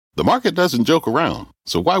The market doesn't joke around,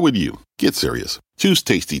 so why would you? Get serious. Choose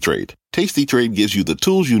Tasty Trade. Tasty Trade gives you the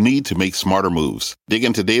tools you need to make smarter moves. Dig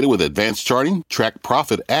into data with advanced charting, track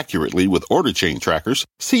profit accurately with order chain trackers,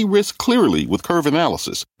 see risk clearly with curve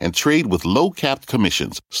analysis, and trade with low-capped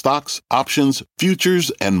commissions, stocks, options,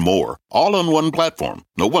 futures, and more. All on one platform.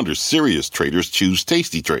 No wonder serious traders choose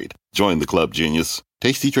Tasty Trade. Join the club, genius.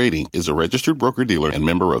 Tasty Trading is a registered broker-dealer and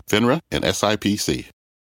member of FINRA and SIPC.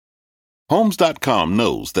 Homes.com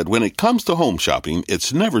knows that when it comes to home shopping,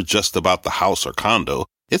 it's never just about the house or condo.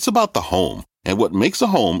 It's about the home. And what makes a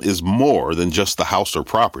home is more than just the house or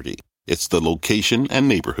property. It's the location and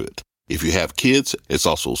neighborhood. If you have kids, it's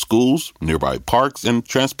also schools, nearby parks, and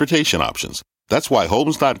transportation options. That's why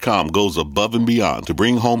Homes.com goes above and beyond to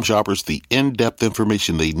bring home shoppers the in-depth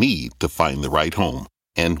information they need to find the right home.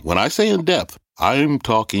 And when I say in-depth, I'm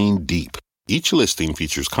talking deep. Each listing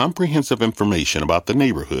features comprehensive information about the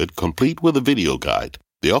neighborhood, complete with a video guide.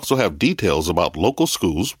 They also have details about local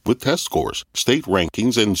schools with test scores, state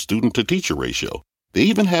rankings, and student-to-teacher ratio. They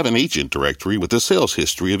even have an agent directory with the sales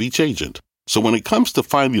history of each agent. So when it comes to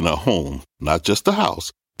finding a home, not just a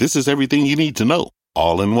house, this is everything you need to know,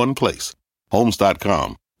 all in one place.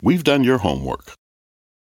 Homes.com. We've done your homework.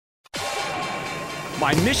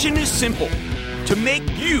 My mission is simple: to make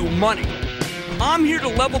you money. I'm here to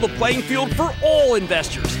level the playing field for all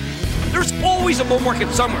investors. There's always a bull market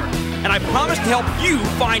somewhere, and I promise to help you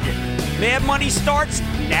find it. Mad Money starts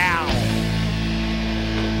now.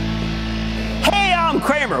 Hey, I'm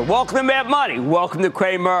Cramer. Welcome to Mad Money. Welcome to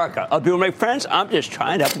Cramerica. I'll be with my friends. I'm just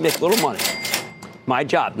trying to help you make a little money. My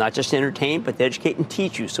job, not just to entertain, but to educate and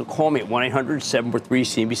teach you. So call me at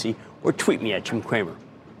 1-800-743-CNBC or tweet me at Jim Cramer.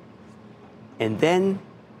 And then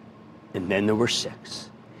there were six.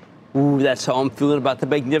 Ooh, that's how I'm feeling about the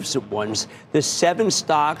magnificent ones. The 7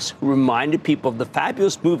 stocks who reminded people of the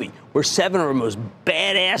fabulous movie where 7 of our most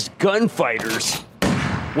badass gunfighters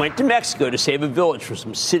went to Mexico to save a village from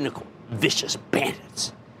some cynical, vicious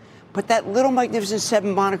bandits. But that little Magnificent 7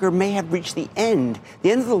 moniker may have reached the end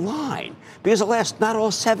of the line, because alas, not all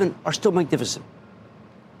 7 are still magnificent.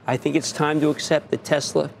 I think it's time to accept that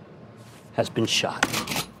Tesla has been shot.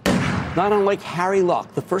 Not unlike Harry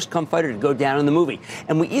Luck, the first gunfighter to go down in the movie.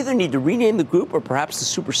 And we either need to rename the group or perhaps the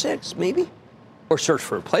Super 6, maybe, or search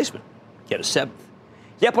for a replacement. Get a 7th.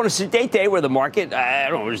 Yep, on a sedate day where the market,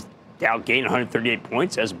 was Dow gained 138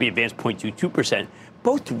 points, S&P advanced 0.22%,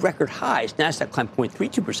 both to record highs. NASDAQ climbed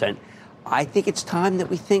 0.32%. I think it's time that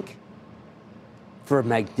we think for a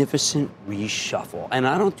magnificent reshuffle. And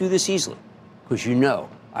I don't do this easily, because you know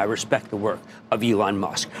I respect the work of Elon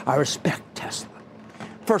Musk. I respect Tesla.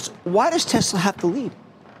 First, why does Tesla have to lead?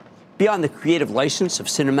 Beyond the creative license of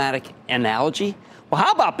cinematic analogy? Well,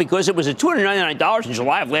 how about because it was at $299 in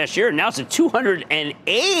July of last year, and now it's at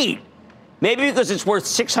 $208? Maybe because it's worth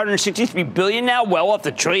 $663 billion now, well off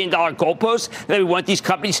the $1 trillion goalpost that we want these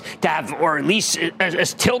companies to have, or at least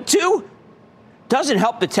as tilt to? Doesn't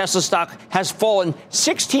help that Tesla stock has fallen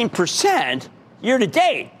 16% year to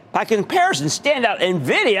date. By comparison, standout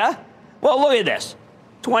NVIDIA, well, look at this,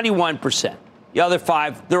 21%. The other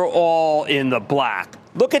 5, they're all in the black.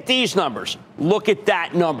 Look at these numbers. Look at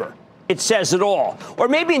that number. It says it all. Or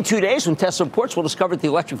maybe in 2 days when Tesla reports, we'll discover that the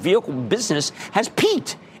electric vehicle business has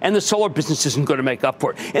peaked and the solar business isn't going to make up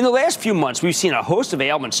for it. In the last few months, we've seen a host of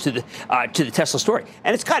ailments to the Tesla story,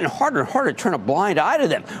 and it's gotten harder and harder to turn a blind eye to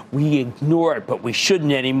them. We ignore it, but we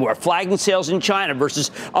shouldn't anymore. Flagging sales in China versus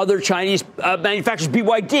other Chinese manufacturers,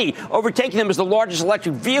 BYD, overtaking them as the largest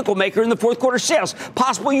electric vehicle maker in the fourth quarter sales.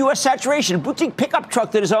 Possible U.S. saturation, a boutique pickup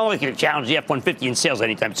truck that is only going to challenge the F-150 in sales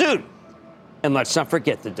anytime soon. And let's not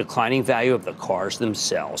forget the declining value of the cars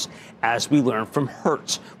themselves, as we learned from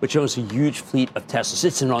Hertz, which owns a huge fleet of Teslas.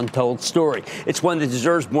 It's an untold story. It's one that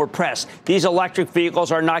deserves more press. These electric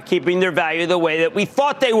vehicles are not keeping their value the way that we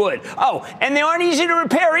thought they would. Oh, and they aren't easy to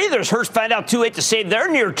repair either, as Hertz found out too late to save their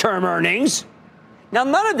near-term earnings. Now,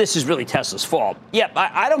 none of this is really Tesla's fault. Yep,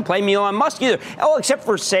 I don't blame Elon Musk either. Oh, except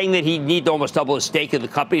for saying that he'd need to almost double his stake in the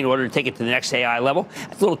company in order to take it to the next AI level.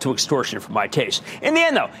 That's a little too extortionate for my taste. In the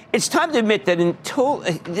end, though, it's time to admit that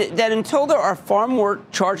until there are far more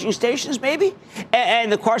charging stations, maybe, and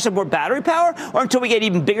the cars have more battery power, or until we get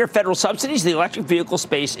even bigger federal subsidies, the electric vehicle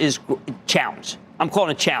space is challenged. I'm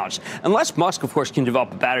calling it challenged. Unless Musk, of course, can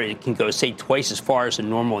develop a battery that can go, say, twice as far as a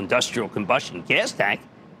normal industrial combustion gas tank.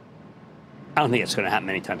 I don't think it's going to happen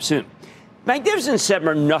anytime soon. Magnificent 7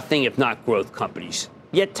 are nothing if not growth companies.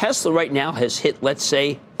 Yet Tesla right now has hit, let's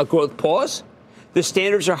say, a growth pause. The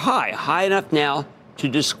standards are high enough now to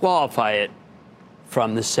disqualify it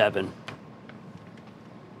from the 7.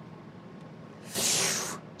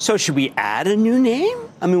 So should we add a new name?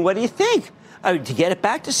 I mean, what do you think? To get it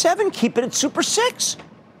back to 7, keep it at Super 6.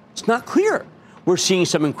 It's not clear. We're seeing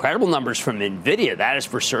some incredible numbers from NVIDIA. That is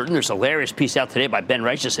for certain. There's a hilarious piece out today by Ben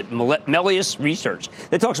Reichs at Melius Research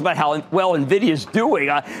that talks about how well NVIDIA is doing.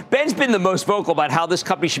 Ben's been the most vocal about how this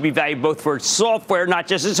company should be valued both for its software, not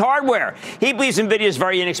just its hardware. He believes NVIDIA is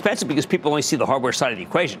very inexpensive because people only see the hardware side of the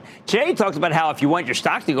equation. Today, he talked about how if you want your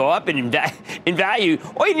stock to go up in value,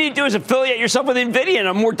 all you need to do is affiliate yourself with NVIDIA in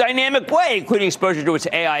a more dynamic way, including exposure to its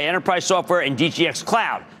AI enterprise software and DGX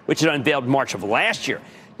Cloud, which it unveiled March of last year.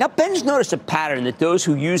 Now, Ben's noticed a pattern that those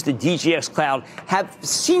who use the DGX Cloud have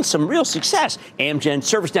seen some real success. Amgen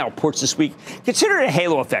ServiceNow reports this week. Consider it a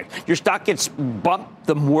halo effect. Your stock gets bumped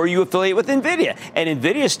the more you affiliate with NVIDIA, and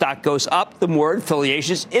NVIDIA stock goes up the more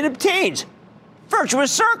affiliations it obtains.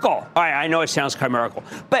 Virtuous circle. All right, I know it sounds chimerical,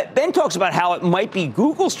 but Ben talks about how it might be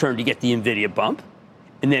Google's turn to get the NVIDIA bump.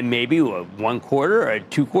 And then maybe a 1 quarter or a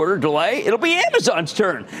 2 quarter delay, it'll be Amazon's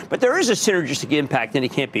turn. But there is a synergistic impact, and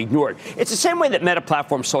it can't be ignored. It's the same way that Meta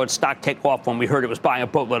Platforms saw its stock take off when we heard it was buying a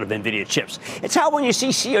boatload of NVIDIA chips. It's how when you see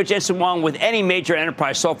CEO Jensen Huang with any major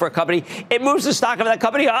enterprise software company, it moves the stock of that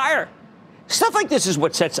company higher. Stuff like this is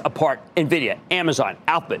what sets apart NVIDIA, Amazon,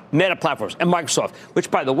 Alphabet, Meta Platforms, and Microsoft,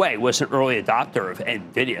 which, by the way, was an early adopter of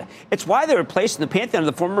NVIDIA. It's why they were placed in the pantheon of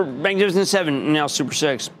the former Magnificent 7 and now Super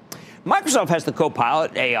 6. Microsoft has the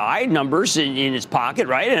Copilot AI numbers in its pocket,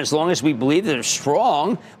 right? And as long as we believe that they're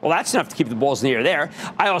strong, well, that's enough to keep the balls in the air there.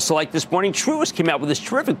 I also like this morning, Truist came out with this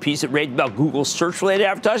terrific piece that raved about Google's search-related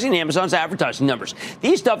advertising and Amazon's advertising numbers.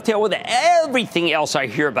 These dovetail with everything else I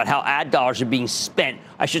hear about how ad dollars are being spent,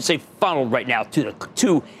 I should say funneled right now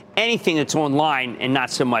to anything that's online and not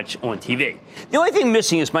so much on TV. The only thing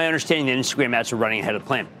missing is my understanding that Instagram ads are running ahead of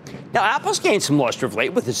plan. Now, Apple's gained some luster of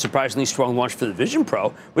late with its surprisingly strong launch for the Vision Pro,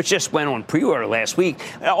 which just went on pre-order last week.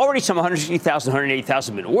 Already some 160,000,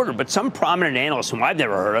 180,000 have been ordered, but some prominent analysts whom I've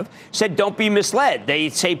never heard of said don't be misled. They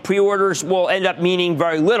say pre-orders will end up meaning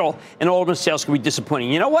very little and ultimate sales can be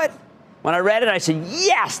disappointing. You know what? When I read it, I said,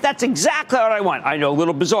 yes, that's exactly what I want. I know, a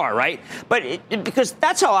little bizarre, right? But because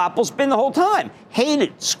that's how Apple's been the whole time.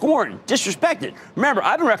 Hated, scorned, disrespected. Remember,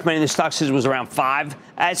 I've been recommending this stock since it was around 5.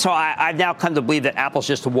 So I've now come to believe that Apple's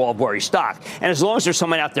just a wall of worry stock. And as long as there's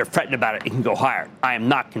someone out there fretting about it, it can go higher. I am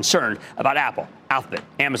not concerned about Apple, Alphabet,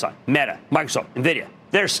 Amazon, Meta, Microsoft, NVIDIA.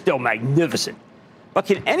 They're still magnificent. But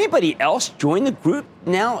can anybody else join the group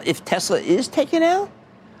now if Tesla is taken out?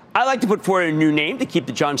 I like to put forward a new name to keep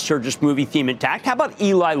the John Sturges movie theme intact. How about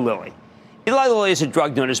Eli Lilly? Eli Lilly is a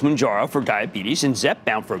drug known as Mounjaro for diabetes and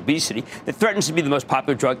Zepbound for obesity that threatens to be the most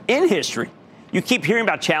popular drug in history. You keep hearing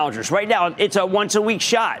about challengers. Right now, it's a once-a-week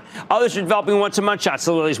shot. Others are developing once-a-month shots,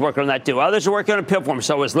 so Lilly's working on that too. Others are working on a pill form,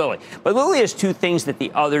 so is Lilly. But Lilly has 2 things that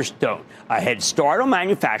the others don't. A head start on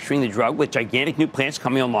manufacturing the drug with gigantic new plants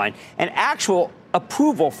coming online and actual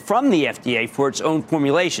approval from the FDA for its own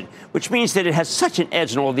formulation, which means that it has such an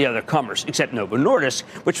edge on all the other comers, except Novo Nordisk,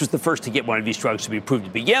 which was the first to get one of these drugs to be approved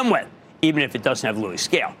to begin with, even if it doesn't have Lilly's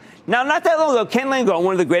scale. Now, not that long ago, Ken Langone,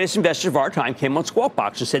 one of the greatest investors of our time, came on Squawk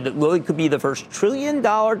Box and said that Lilly could be the first $1 trillion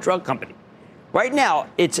drug company. Right now,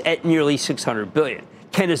 it's at nearly $600 billion.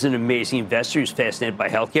 Ken is an amazing investor who's fascinated by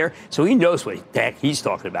healthcare, so he knows what the heck he's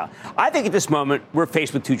talking about. I think at this moment, we're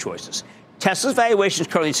faced with 2 choices. Tesla's valuation is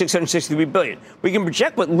currently $663 billion. We can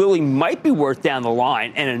project what Lilly might be worth down the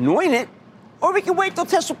line and anoint it, or we can wait till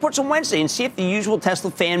Tesla reports on Wednesday and see if the usual Tesla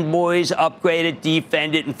fanboys upgrade it,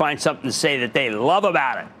 defend it, and find something to say that they love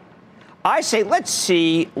about it. I say let's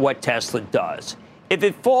see what Tesla does. If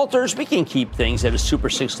it falters, we can keep things at a Super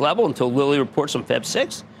 6 level until Lilly reports on Feb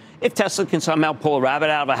 6. If Tesla can somehow pull a rabbit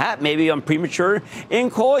out of a hat, maybe I'm premature in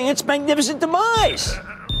calling its magnificent demise.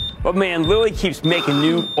 But, man, Lilly keeps making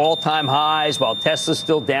new all-time highs while Tesla's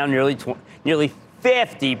still down nearly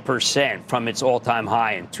 50% from its all-time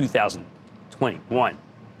high in 2021.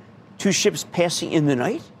 2 ships passing in the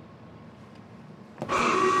night?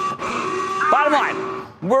 Bottom line,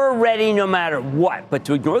 we're ready no matter what. But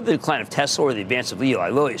to ignore the decline of Tesla or the advance of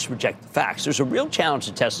Eli Lilly is to reject the facts. There's a real challenge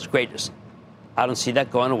to Tesla's greatness. I don't see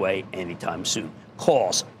that going away anytime soon.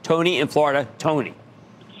 Calls. Tony in Florida. Tony.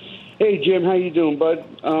 Hey, Jim, how you doing, bud?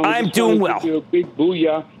 I'm doing well. A big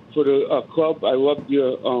booyah for the club. I loved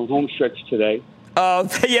your home stretch today.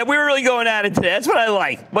 Yeah, we were really going at it today. That's what I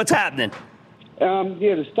like. What's happening?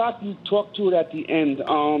 Yeah, the stock, you talked to it at the end.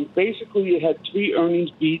 Basically, it had 3 earnings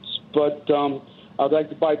beats, but I'd like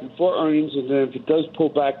to buy it before earnings, and then if it does pull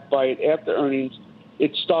back, buy it after earnings.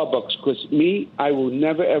 It's Starbucks, because I will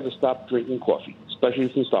never, ever stop drinking coffee, especially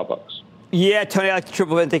from Starbucks. Yeah, Tony, I like the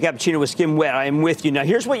triple venti cappuccino with skim wet. I am with you. Now,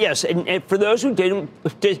 here's what, yes, and for those who did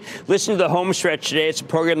listen to the home stretch today, it's a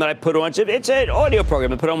program that I put on. It's an audio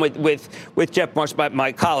program I put on with Jeff Marks,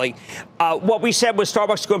 my colleague. What we said was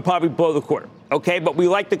Starbucks is going to probably blow the quarter, okay? But we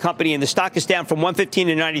like the company, and the stock is down from 115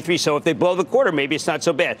 to 93, so if they blow the quarter, maybe it's not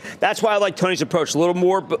so bad. That's why I like Tony's approach. A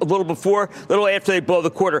little before, a little after they blow the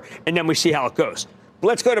quarter, and then we see how it goes.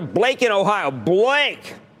 Let's go to Blake in Ohio.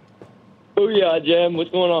 Blake. Oh, yeah, Jim. What's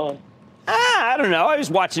going on? I don't know. I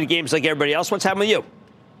was watching the games like everybody else. What's happening with you?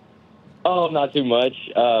 Oh, not too much.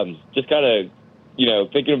 Just kind of,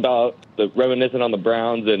 thinking about the reminiscing on the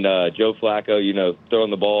Browns and Joe Flacco,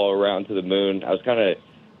 throwing the ball around to the moon. I was kind of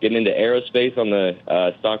getting into aerospace on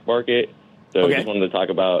the stock market. So I just wanted to talk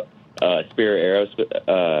about Spirit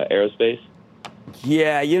Aerospace.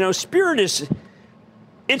 Yeah, Spirit is...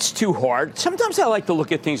 It's too hard. Sometimes I like to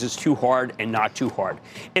look at things as too hard and not too hard.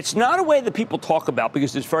 It's not a way that people talk about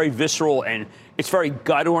because it's very visceral and it's very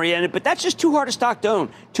gut-oriented, but that's just too hard a stock to own.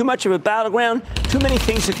 Too much of a battleground, too many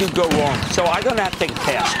things that could go wrong. So I'm going to have to take a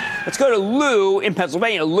pass. Let's go to Lou in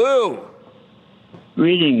Pennsylvania. Lou.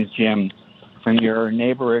 Greetings, Jim, from your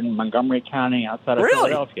neighbor in Montgomery County outside of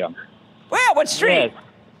Philadelphia. Wow, what street? Yes.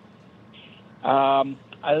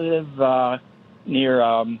 I live near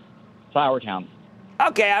Flowertown.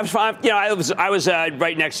 Okay, I was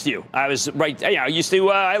right next to you. I was right. I used to.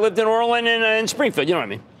 I lived in Orland and in Springfield. You know what I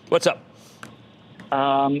mean? What's up?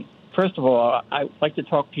 First of all, I'd like to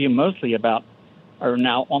talk to you mostly about our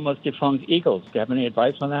now almost defunct Eagles. Do you have any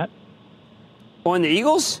advice on that? On the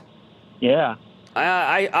Eagles? Yeah.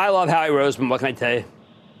 I love Howie Roseman. What can I tell you?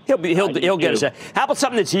 He'll get us. How about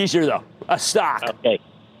something that's easier though? A stock. Okay.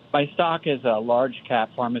 My stock is a large cap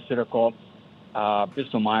pharmaceutical,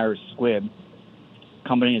 Bristol Myers Squibb.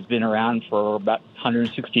 Company has been around for about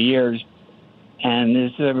 160 years, and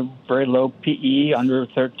this is a very low PE, under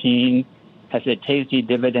 13, has a tasty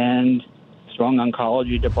dividend, strong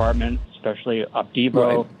oncology department, especially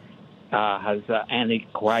Opdivo, has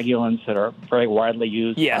anticoagulants that are very widely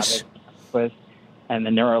used. Yes. And the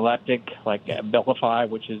neuroleptic, like Abilify,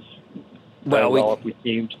 which is well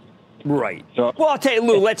received. Right. So, well, I'll tell you,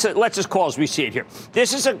 Lou, let's just call as we see it here.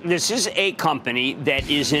 This is a company that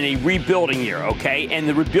is in a rebuilding year, okay? And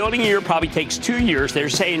the rebuilding year probably takes 2 years. They're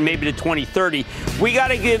saying maybe to 2030. We got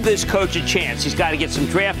to give this coach a chance. He's got to get some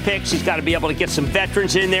draft picks. He's got to be able to get some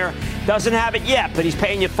veterans in there. Doesn't have it yet, but he's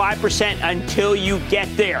paying you 5% until you get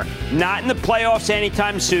there. Not in the playoffs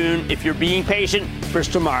anytime soon. If you're being patient,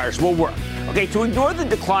 Bristol Myers will work. Okay, to ignore the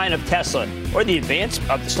decline of Tesla or the advance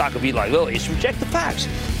of the stock of Eli Lilly is to reject the facts.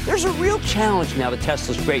 There's a real challenge now to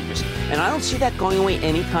Tesla's greatness, and I don't see that going away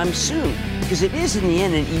anytime soon because it is, in the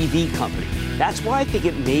end, an EV company. That's why I think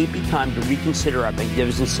it may be time to reconsider our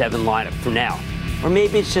Magnificent 7 lineup for now. Or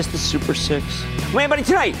maybe it's just the Super 6. Wait, buddy,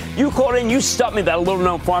 tonight, you called in, you stumped me about a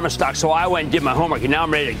little-known pharma stock, so I went and did my homework, and now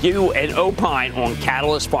I'm ready to give you an opine on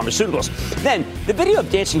Catalyst Pharmaceuticals. Then, the video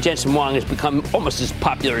of Dancing Jensen Huang has become almost as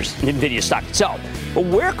popular as NVIDIA stock itself. But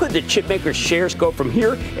where could the chipmaker's shares go from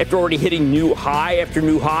here after already hitting new high after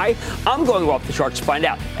new high? I'm going off the charts to find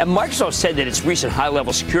out. And Microsoft said that its recent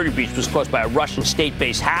high-level security breach was caused by a Russian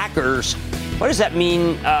state-based hackers. What does that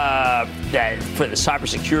mean that for the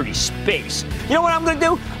cybersecurity space? You know what I'm going to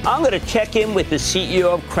do? I'm going to check in with the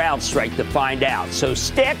CEO of CrowdStrike to find out. So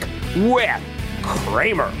stick with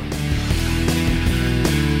Cramer.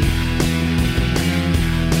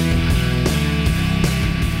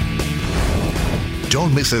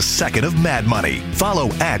 Don't miss a second of Mad Money. Follow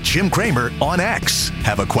 @Jim Cramer on X.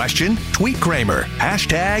 Have a question? Tweet Cramer.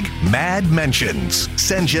 #MadMentions.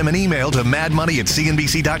 Send Jim an email to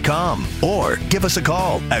madmoney@cnbc.com or give us a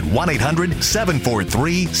call at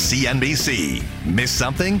 1-800-743-CNBC. Miss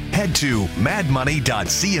something? Head to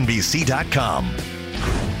madmoney.cnbc.com.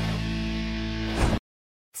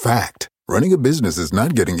 Fact. Running a business is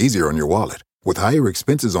not getting easier on your wallet. With higher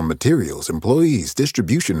expenses on materials, employees,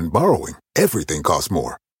 distribution, and borrowing, everything costs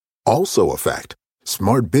more. Also a fact.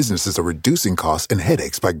 Smart businesses are reducing costs and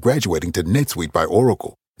headaches by graduating to NetSuite by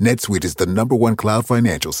Oracle. NetSuite is the #1 cloud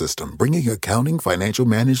financial system, bringing accounting, financial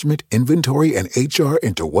management, inventory, and HR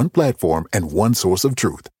into one platform and one source of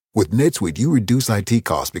truth. With NetSuite, you reduce IT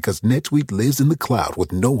costs because NetSuite lives in the cloud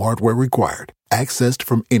with no hardware required. Accessed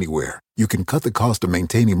from anywhere. You can cut the cost of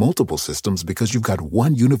maintaining multiple systems because you've got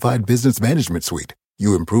one unified business management suite.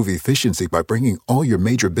 You improve efficiency by bringing all your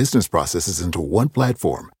major business processes into one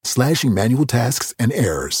platform, slashing manual tasks and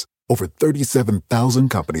errors. Over 37,000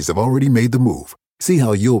 companies have already made the move. See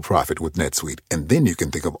how you'll profit with NetSuite, and then you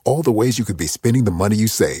can think of all the ways you could be spending the money you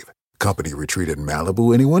save. Company retreat in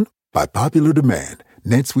Malibu, anyone? By popular demand,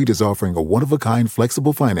 NetSuite is offering a one-of-a-kind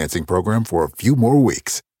flexible financing program for a few more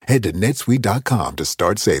weeks. Head to netsuite.com to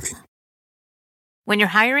start saving. When you're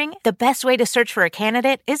hiring, the best way to search for a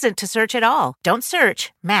candidate isn't to search at all. Don't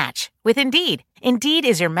search, match with Indeed. Indeed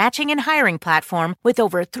is your matching and hiring platform with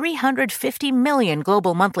over 350 million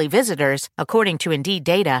global monthly visitors, according to Indeed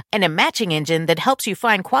data, and a matching engine that helps you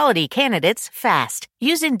find quality candidates fast.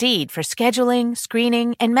 Use Indeed for scheduling,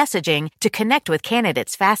 screening, and messaging to connect with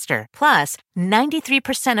candidates faster. Plus,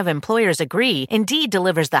 93% of employers agree Indeed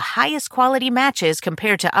delivers the highest quality matches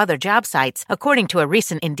compared to other job sites, according to a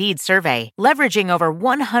recent Indeed survey. Leveraging over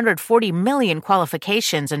 140 million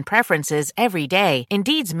qualifications and preferences every day,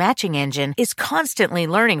 Indeed's matching engine is constantly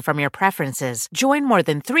learning from your preferences. Join more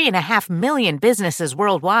than 3.5 million businesses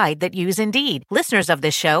worldwide that use Indeed. Listeners of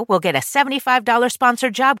this show will get a $75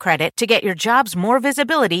 sponsored job credit to get your jobs more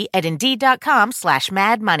visibility at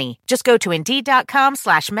Indeed.com/madmoney. Just go to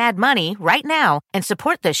Indeed.com/madmoney right now and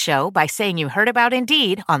support this show by saying you heard about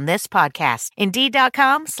Indeed on this podcast.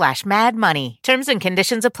 Indeed.com/madmoney. Terms and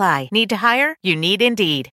conditions apply. Need to hire? You need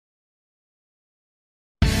Indeed.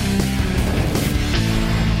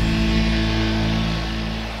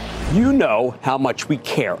 You know how much we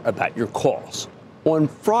care about your calls. On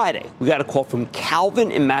Friday, we got a call from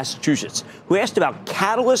Calvin in Massachusetts, who asked about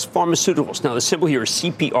Catalyst Pharmaceuticals. Now, the symbol here is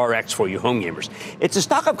CPRX for you home gamers. It's a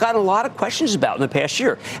stock I've gotten a lot of questions about in the past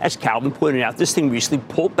year. As Calvin pointed out, this thing recently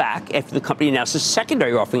pulled back after the company announced a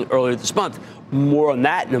secondary offering earlier this month. More on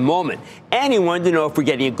that in a moment. And he wanted to know if we're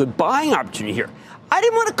getting a good buying opportunity here. I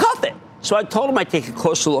didn't want to cuff it, so I told him I'd take a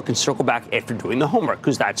closer look and circle back after doing the homework,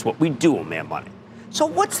 because that's what we do on Mad Money. So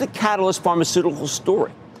what's the Catalyst Pharmaceuticals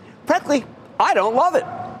story? Frankly, I don't love it,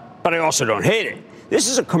 but I also don't hate it. This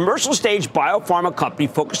is a commercial-stage biopharma company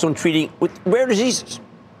focused on treating with rare diseases.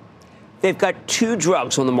 They've got 2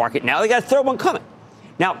 drugs on the market now. They got a third one coming.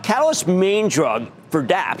 Now, Catalyst's main drug,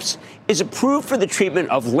 Firdapse, is approved for the treatment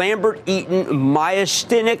of Lambert-Eaton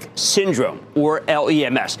myasthenic syndrome, or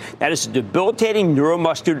LEMS. That is a debilitating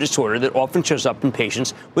neuromuscular disorder that often shows up in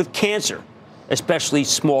patients with cancer, especially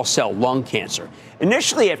small cell lung cancer.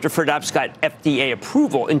 Initially, after Firdapse got FDA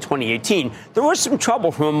approval in 2018, there was some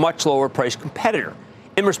trouble from a much lower price competitor.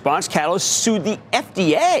 In response, Catalyst sued the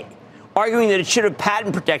FDA, arguing that it should have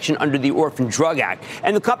patent protection under the Orphan Drug Act.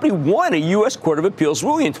 And the company won a U.S. Court of Appeals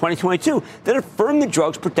ruling in 2022 that affirmed the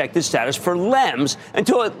drug's protected status for LEMS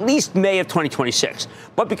until at least May of 2026.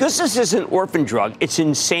 But because this is an orphan drug, it's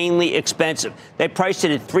insanely expensive. They priced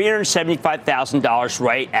it at $375,000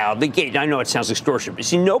 right out of the gate. Now, I know it sounds extortionate, but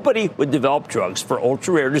see, nobody would develop drugs for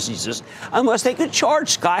ultra-rare diseases unless they could charge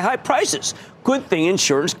sky-high prices. Good thing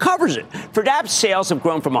insurance covers it. Firdapse sales have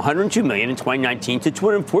grown from $102 million in 2019 to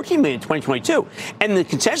 $214 million in 2022. And the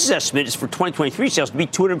consensus estimate is for 2023 sales to be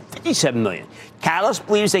 $257 million. Catalyst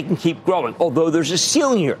believes they can keep growing, although there's a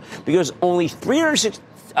ceiling here because only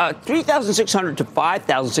 3,600 to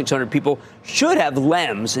 5,600 people should have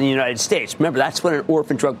LEMS in the United States. Remember, that's what an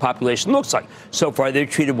orphan drug population looks like. So far, they've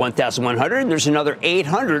treated 1,100, and there's another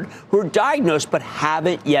 800 who are diagnosed but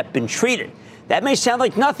haven't yet been treated. That may sound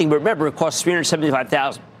like nothing, but remember, it costs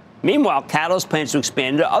 $375,000. Meanwhile, Catalyst plans to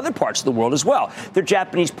expand to other parts of the world as well. Their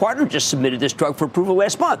Japanese partner just submitted this drug for approval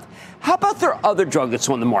last month. How about their other drug that's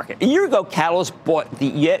on the market? A year ago, Catalyst bought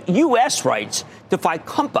the U.S. rights to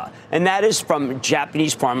Fycompa, and that is from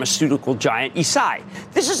Japanese pharmaceutical giant Eisai.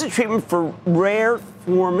 This is a treatment for rare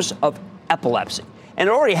forms of epilepsy, and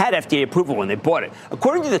it already had FDA approval when they bought it.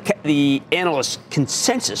 According to the analyst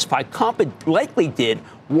consensus, Fycompa likely did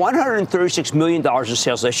 $136 million in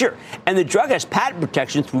sales last year. And the drug has patent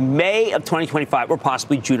protection through May of 2025 or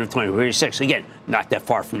possibly June of 2026. Again, not that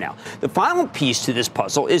far from now. The final piece to this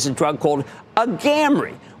puzzle is a drug called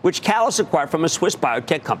Agamree, which Catalyst acquired from a Swiss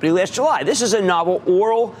biotech company last July. This is a novel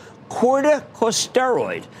oral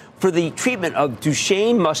corticosteroid for the treatment of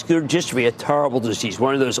Duchenne muscular dystrophy, a terrible disease,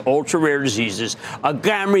 one of those ultra-rare diseases.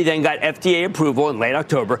 Agamree then got FDA approval in late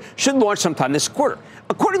October, should launch sometime this quarter.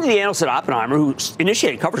 According to the analysts at Oppenheimer, who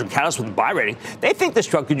initiated coverage of Catalyst with a buy rating, they think this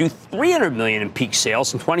drug could do $300 million in peak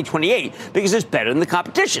sales in 2028 because it's better than the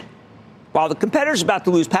competition. While the competitor is about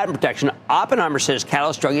to lose patent protection, Oppenheimer says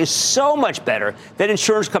Catalyst drug is so much better that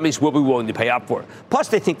insurance companies will be willing to pay up for it. Plus,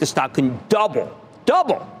 they think the stock can double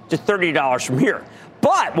to $30 from here.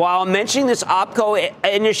 But while I'm mentioning this OPCO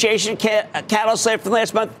initiation Catalyst from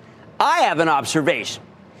last month, I have an observation.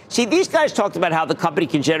 See, these guys talked about how the company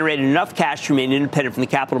can generate enough cash to remain independent from the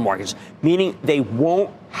capital markets, meaning they won't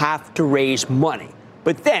have to raise money.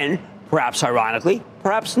 But then, perhaps ironically,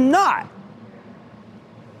 perhaps not,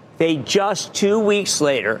 they just 2 weeks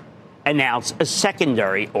later announced a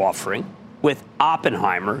secondary offering with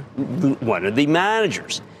Oppenheimer, one of the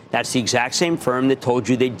managers. That's the exact same firm that told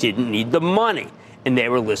you they didn't need the money. and they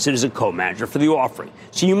were listed as a co-manager for the offering.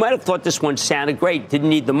 So you might have thought this one sounded great, didn't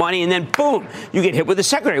need the money, and then boom, you get hit with the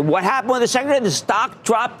secondary. What happened with the secondary? The stock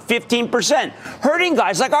dropped 15%, hurting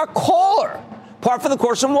guys like our caller. Par for the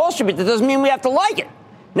course on Wall Street, but that doesn't mean we have to like it.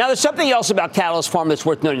 Now, there's something else about Catalyst Pharma that's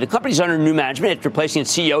worth noting. The company's under new management after replacing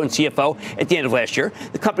its CEO and CFO at the end of last year.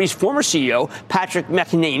 The company's former CEO, Patrick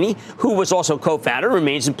McEnany, who was also co-founder,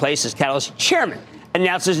 remains in place as Catalyst chairman,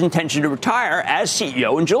 announced his intention to retire as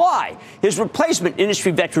CEO in July. His replacement,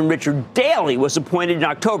 industry veteran Richard Daly, was appointed in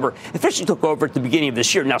October, officially took over at the beginning of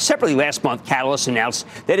this year. Now, separately, last month, Catalyst announced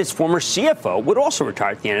that its former CFO would also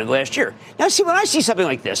retire at the end of last year. Now, see, when I see something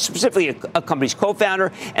like this, specifically a company's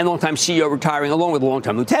co-founder and longtime CEO retiring along with a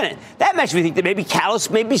longtime lieutenant, that makes me think that maybe Catalyst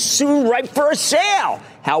may be soon ripe for a sale.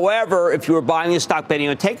 However, if you were buying the stock betting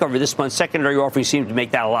on a takeover, this month's secondary offering seems to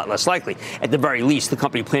make that a lot less likely. At the very least, the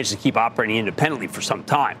company plans to keep operating independently for some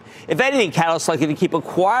time. If anything, Catalyst is likely to keep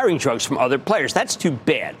acquiring drugs from other players. That's too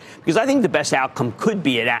bad, because I think the best outcome could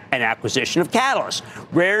be an acquisition of Catalyst.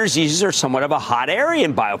 Rare diseases are somewhat of a hot area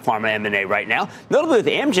in biopharma M&A right now, notably with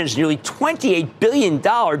Amgen's nearly $28 billion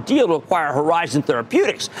deal to acquire Horizon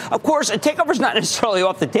Therapeutics. Of course, a takeover is not necessarily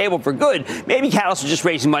off the table for good. Maybe Catalyst is just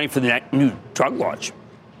raising money for the new drug launch.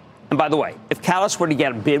 And by the way, if Catalyst were to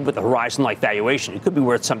get a bid with a Horizon-like valuation, it could be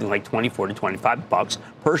worth something like $24 to $25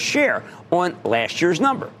 per share on last year's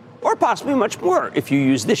number, or possibly much more if you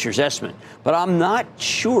use this year's estimate. But I'm not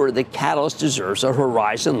sure that Catalyst deserves a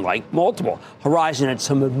Horizon-like multiple. Horizon had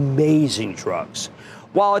some amazing drugs.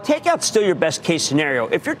 While a takeout's still your best case scenario,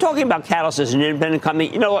 if you're talking about Catalyst as an independent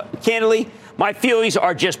company, you know what, candidly, my feelings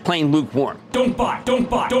are just plain lukewarm. Don't buy.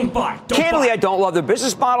 Candidly, I don't love their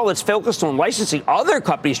business model that's focused on licensing other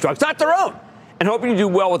companies' drugs, not their own, and hoping to do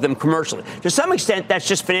well with them commercially. To some extent, that's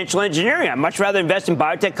just financial engineering. I'd much rather invest in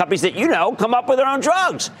biotech companies that, come up with their own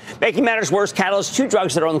drugs. Making matters worse, Catalyst's two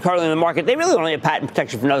drugs that are currently in the market, they really only have patent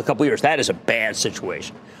protection for another couple of years. That is a bad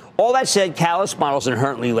situation. All that said, Catalyst models are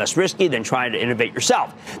inherently less risky than trying to innovate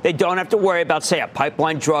yourself. They don't have to worry about, say, a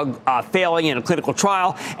pipeline drug failing in a clinical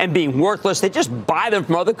trial and being worthless. They just buy them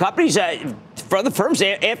from other companies, for other firms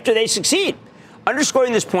after they succeed.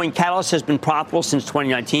 Underscoring this point, Catalyst has been profitable since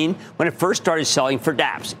 2019 when it first started selling for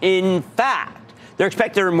DAPs. In fact, they're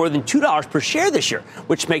expected to earn more than $2 per share this year,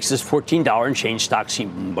 which makes this $14 and change stock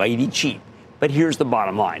seem mighty cheap. But here's the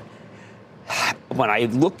bottom line. When I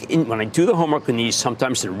do the homework on these,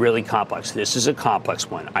 sometimes they're really complex. This is a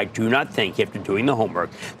complex one. I do not think, after doing the homework,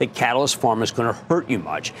 that Catalyst Pharma is going to hurt you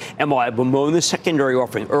much. And while I bemoaned the secondary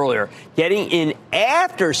offering earlier, getting in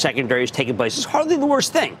after secondary is taking place is hardly the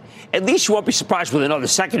worst thing. At least you won't be surprised with another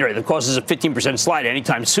secondary that causes a 15% slide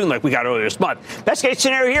anytime soon, like we got earlier this month. Best case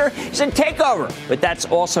scenario here is a takeover, but that's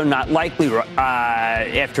also not likely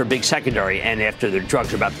after a big secondary and after the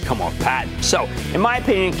drugs are about to come off patent. So, in my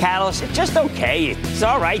opinion, Catalyst, it's just okay. It's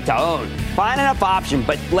all right to own. Fine enough option,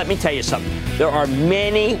 but let me tell you something. There are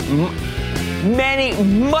many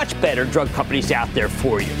much better drug companies out there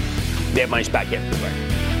for you. That money's back everywhere.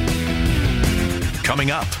 Coming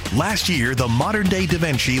up, last year, the modern-day Da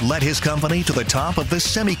Vinci led his company to the top of the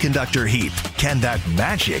semiconductor heap. Can that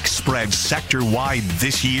magic spread sector-wide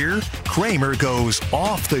this year? Cramer goes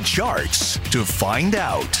off the charts to find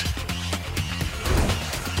out.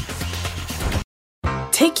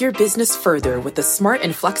 Take your business further with the smart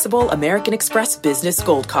and flexible American Express Business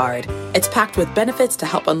Gold Card. It's packed with benefits to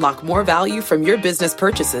help unlock more value from your business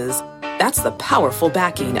purchases. That's the powerful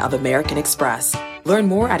backing of American Express. Learn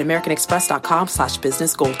more at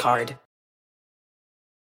americanexpress.com/businessgoldcard.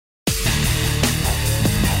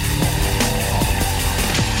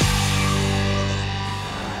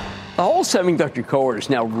 The whole semiconductor cohort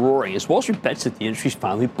is now roaring as Wall Street bets that the industry's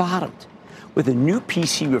finally bottomed. With a new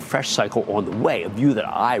PC refresh cycle on the way, a view that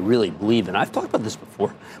I really believe in. I've talked about this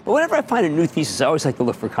before, but whenever I find a new thesis, I always like to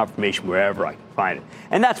look for confirmation wherever I can find it.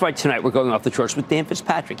 And that's why tonight we're going off the charts with Dan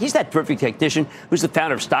Fitzpatrick. He's that terrific technician who's the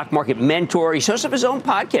founder of Stock Market Mentor. He's host of his own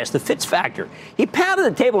podcast, The Fitz Factor. He pounded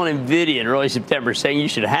the table on NVIDIA in early September, saying you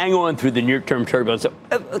should hang on through the near-term turbulence.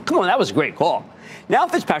 Come on, that was a great call. Now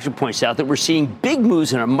Fitzpatrick points out that we're seeing big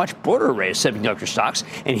moves in a much broader array of semiconductor stocks,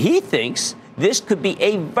 and he thinks this could be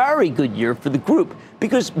a very good year for the group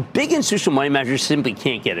because big institutional money managers simply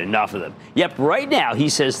can't get enough of them. Yep, right now, he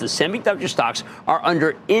says the semiconductor stocks are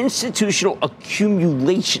under institutional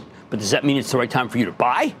accumulation. But does that mean it's the right time for you to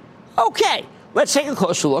buy? Okay, let's take a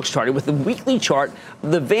closer look, starting with the weekly chart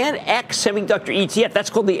of the Van Eck Semiconductor ETF. That's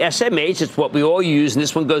called the SMH. It's what we all use, and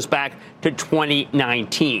this one goes back to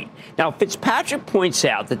 2019. Now, Fitzpatrick points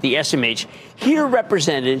out that the SMH, here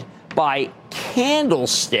represented by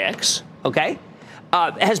candlesticks, okay,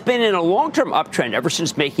 has been in a long-term uptrend ever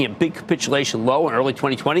since making a big capitulation low in early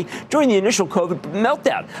 2020 during the initial COVID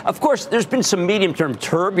meltdown. Of course, there's been some medium-term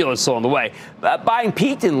turbulence along the way. Buying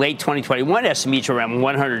peaked in late 2021, SMEs were around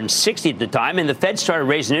 160 at the time, and the Fed started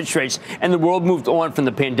raising interest rates, and the world moved on from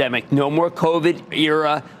the pandemic. No more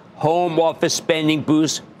COVID-era home office spending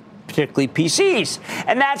boost, particularly PCs.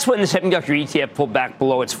 And that's when the semiconductor ETF pulled back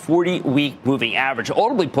below its 40-week moving average,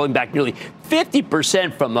 ultimately pulling back nearly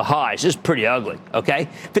 50% from the highs. This is pretty ugly, okay?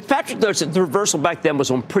 Fitzpatrick notes that the reversal back then was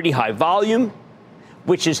on pretty high volume,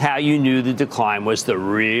 which is how you knew the decline was the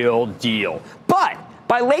real deal. But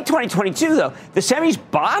by late 2022, though, the semis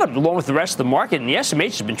bottomed along with the rest of the market, and the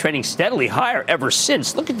SMH has been trading steadily higher ever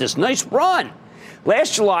since. Look at this nice run.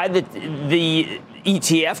 Last July, the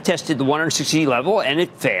ETF tested the 160 level, and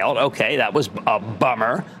it failed. Okay, that was a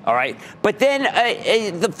bummer. All right. But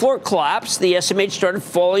then the floor collapsed. The SMH started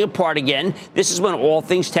falling apart again. This is when all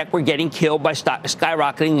things tech were getting killed by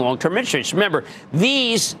skyrocketing long-term interest rates. Remember,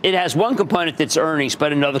 it has one component that's earnings,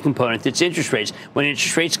 but another component that's interest rates. When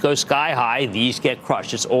interest rates go sky high, these get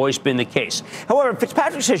crushed. It's always been the case. However,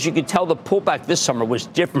 Fitzpatrick says you could tell the pullback this summer was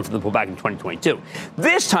different from the pullback in 2022.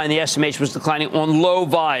 This time, the SMH was declining on low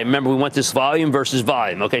volume. Remember, we want this volume versus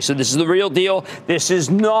volume. Okay, so this is the real deal. This is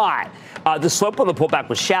not. The slope on the pullback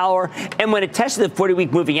was shallower, and when it tested the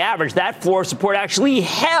 40-week moving average, that floor support actually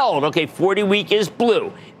held. Okay, 40-week is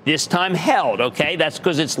blue. This time held. Okay, that's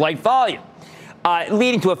because it's light volume.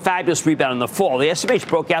 Leading to a fabulous rebound in the fall. The SMH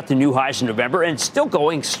broke out to new highs in November, and it's still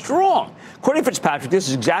going strong. According to Fitzpatrick, this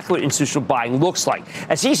is exactly what institutional buying looks like.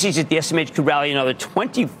 As he sees it, the SMH could rally another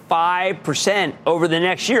 25% over the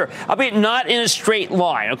next year, albeit not in a straight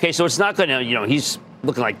line. Okay, so it's not going to, he's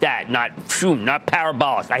looking like that, not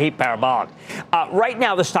parabolic. I hate parabolic. Right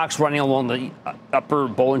now, the stock's running along the upper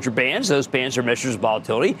Bollinger Bands. Those bands are measures of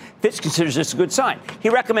volatility. Fitz considers this a good sign. He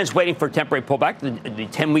recommends waiting for a temporary pullback, the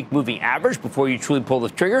 10-week moving average, before you truly pull the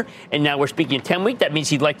trigger. And now we're speaking of 10-week. That means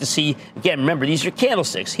he'd like to see, again, remember, these are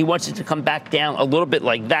candlesticks. He wants it to come back down a little bit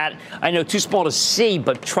like that. I know too small to see,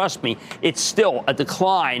 but trust me, it's still a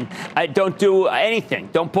decline. Don't do anything.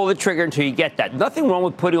 Don't pull the trigger until you get that. Nothing wrong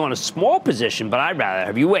with putting on a small position, but I'd rather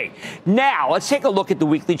have you wait. Now, let's take a look at the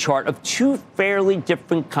weekly chart of two fairly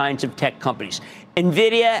different kinds of tech companies,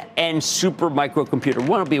 NVIDIA and Super Microcomputer.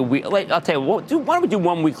 One will be a week. I'll tell you, why don't we do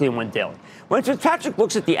one weekly and one daily? When Patrick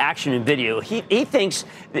looks at the action in NVIDIA, he thinks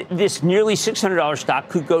that this nearly $600 stock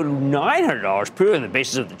could go to $900, purely on the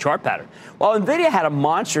basis of the chart pattern. While NVIDIA had a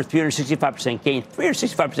monster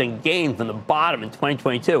 365% gain from the bottom in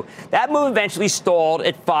 2022, that move eventually stalled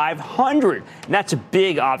at 500. And that's a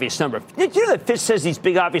big, obvious number. Did you know that Fitz says these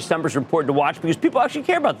big, obvious numbers are important to watch because people actually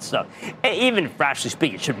care about this stuff? Even if, rationally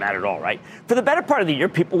speaking, it shouldn't matter at all, right? For the better part of the year,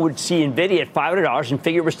 people would see NVIDIA at $500 and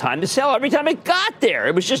figure it was time to sell every time it got there.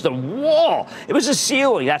 It was just a wall. It was a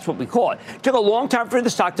ceiling. That's what we call it. It took a long time for the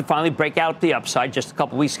stock to finally break out the upside just a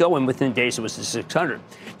couple weeks ago, and within days it was to 600.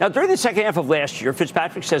 Now, during the second half of last year,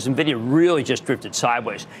 Fitzpatrick says NVIDIA really just drifted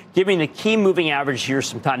sideways, giving the key moving average here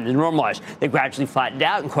some time to normalize. They gradually flattened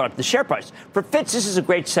out and caught up to the share price. For Fitz, this is a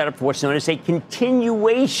great setup for what's known as a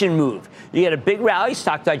continuation move. You get a big rally,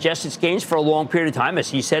 stock digests its gains for a long period of time, as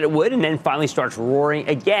he said it would, and then finally starts roaring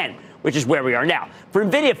again, which is where we are now. For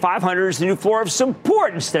NVIDIA, 500 is the new floor of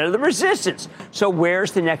support instead of the resistance. So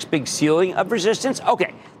where's the next big ceiling of resistance?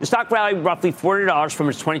 Okay, the stock rallied roughly $400 from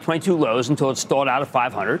its 2022 lows until it stalled out at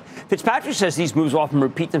 500. Fitzpatrick says these moves often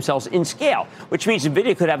repeat themselves in scale, which means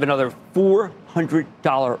NVIDIA could have another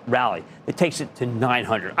 $400 rally that takes it to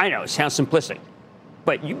 900. I know, it sounds simplistic,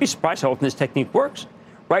 but you'd be surprised how often this technique works.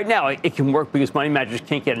 Right now, it can work because money managers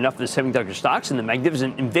can't get enough of the semiconductor stocks, and the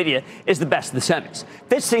magnificent NVIDIA is the best of the semis.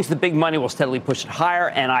 Fitz thinks the big money will steadily push it higher,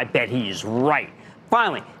 and I bet he is right.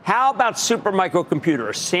 Finally, how about Super Microcomputer,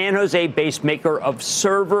 a San Jose-based maker of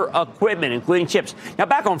server equipment, including chips? Now,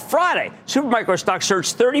 back on Friday, Super Micro stock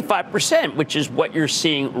surged 35%, which is what you're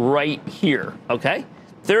seeing right here, okay?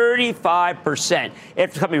 35%.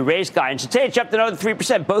 After the company raised guidance, today it jumped another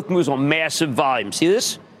 3%. Both moves on massive volume. See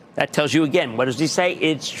this? That tells you again, what does he say?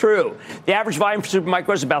 It's true. The average volume for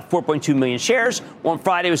Supermicro is about 4.2 million shares. On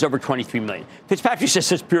Friday, it was over 23 million. Fitzpatrick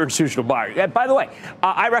says it's pure institutional buyer. By the way,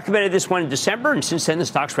 I recommended this one in December, and since then, the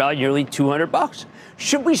stock's rallied nearly $200.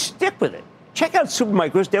 Should we stick with it? Check out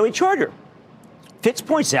Supermicro's daily charter. Fitz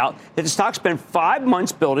points out that the stock spent 5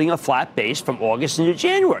 months building a flat base from August into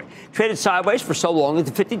January. Traded sideways for so long that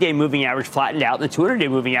the 50-day moving average flattened out, and the 200-day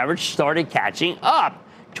moving average started catching up.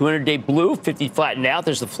 200-day blue, 50 flattened out.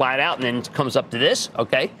 There's the flat out, and then it comes up to this,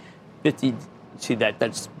 okay? 50, see that?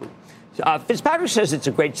 That's Fitzpatrick says it's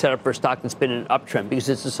a great setup for a stock that's been in an uptrend because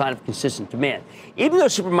it's a sign of consistent demand. Even though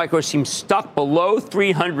Supermicro seems stuck below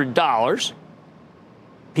 $300,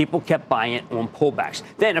 People kept buying it on pullbacks.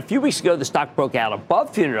 Then a few weeks ago, the stock broke out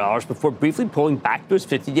above $300 before briefly pulling back to its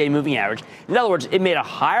 50-day moving average. In other words, it made a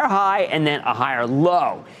higher high and then a higher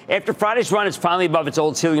low. After Friday's run, it's finally above its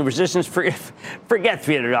old ceiling of resistance. Forget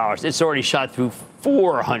 $300. It's already shot through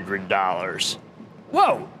 $400.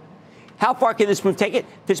 Whoa. How far can this move take it?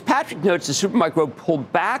 Fitzpatrick notes the Supermicro pulled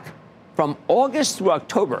back from August through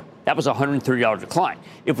October. That was a $130 decline.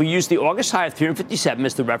 If we use the August high of 357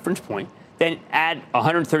 as the reference point, then add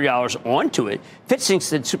 $130 onto it, Fitz thinks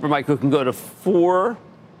that Supermicro can go to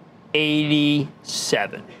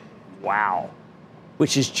 487. Wow.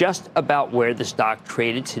 Which is just about where the stock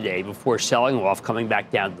traded today before selling off, coming back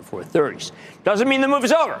down to the 430s. Doesn't mean the move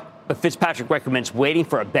is over, but Fitzpatrick recommends waiting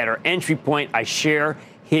for a better entry point. I share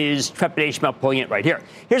his trepidation about pulling it right here.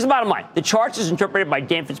 Here's the bottom line. The charts as interpreted by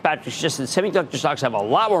Dan Fitzpatrick suggests that semiconductor stocks have a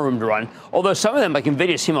lot more room to run, although some of them, like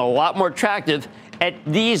NVIDIA, seem a lot more attractive at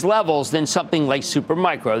these levels than something like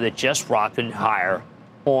Supermicro that just rocketed higher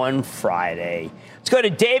on Friday. Let's go to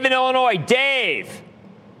Dave in Illinois. Dave.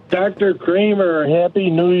 Dr. Cramer, Happy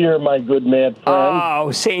New Year, my good mad friend. Oh,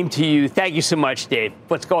 same to you. Thank you so much, Dave.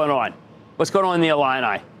 What's going on? What's going on in the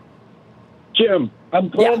Illini? Jim, I'm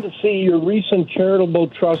glad to see your recent charitable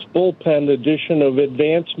trust bullpen edition of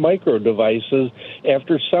Advanced Micro Devices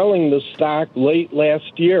after selling the stock late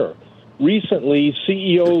last year. Recently,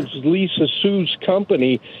 CEO Lisa Su's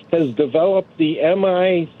company has developed the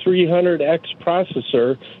MI300X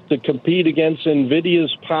processor to compete against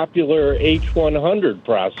NVIDIA's popular H100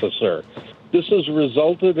 processor. This has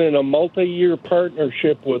resulted in a multi-year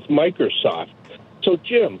partnership with Microsoft. So,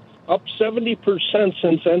 Jim, up 70%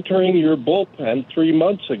 since entering your bullpen 3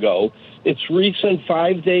 months ago, its recent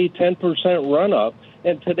 5-day 10% run-up,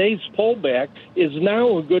 and today's pullback is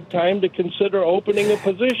now a good time to consider opening a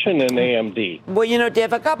position in AMD. Well, you know,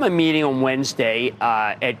 Dave, I got my meeting on Wednesday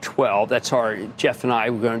at 12. That's Jeff and I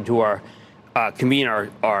were going to do convene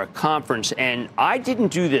our conference, and I didn't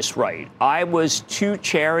do this right. I was too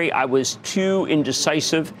chary. I was too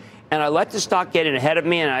indecisive. And I let the stock get in ahead of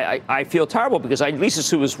me, and I feel terrible because Lisa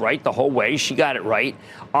Su was right the whole way. She got it right.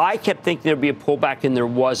 I kept thinking there'd be a pullback, and there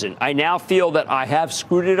wasn't. I now feel that I have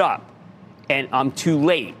screwed it up, and I'm too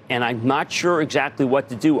late. And I'm not sure exactly what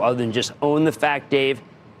to do other than just own the fact, Dave,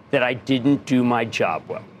 that I didn't do my job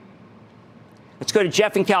well. Let's go to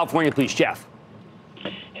Jeff in California, please. Jeff.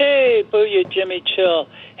 Hey, booyah, Jimmy Chill.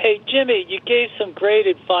 Hey, Jimmy, you gave some great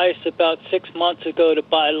advice about 6 months ago to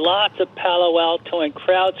buy lots of Palo Alto and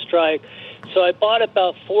CrowdStrike. So I bought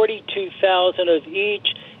about 42,000 of each,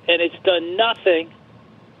 and it's done nothing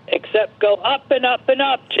except go up and up and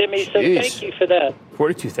up, Jimmy. So thank you for that.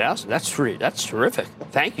 42,000. That's free. That's terrific.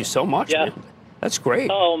 Thank you so much. Yeah. Man. That's great.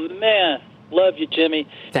 Oh, man. Love you, Jimmy.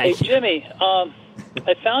 Thank you. Jimmy,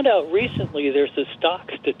 I found out recently there's a stock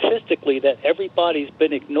statistically that everybody's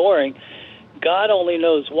been ignoring. God only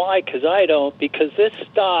knows why, because I don't, because this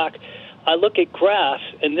stock, I look at graphs,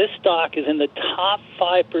 and this stock is in the top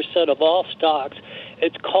 5% of all stocks.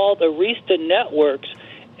 It's called Arista Networks,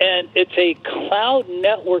 and it's a cloud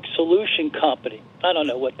network solution company. I don't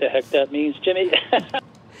know what the heck that means, Jimmy.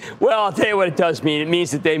 Well, I'll tell you what it does mean. It means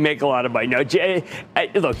that they make a lot of money. No,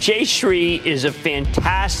 look, Jay Shree is a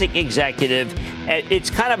fantastic executive. It's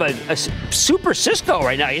kind of a super Cisco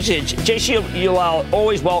right now. Jay Shree, you'll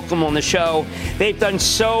always welcome on the show. They've done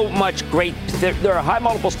so much great. They're a high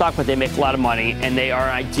multiple stock, but they make a lot of money, and they are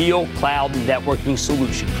an ideal cloud networking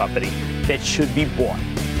solution company that should be bought.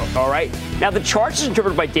 All right? Now, the charts, as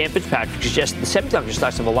interpreted by Dan Fitzpatrick, suggest the semiconductor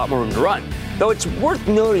stocks have a lot more room to run. Though it's worth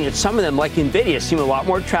noting that some of them, like NVIDIA, seem a lot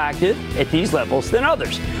more attractive at these levels than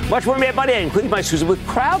others. Much more made by Dan, including my exclusive with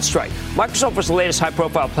CrowdStrike. Microsoft was the latest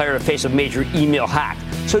high-profile player to face a major email hack.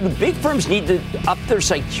 So do big firms need to up their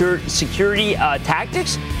security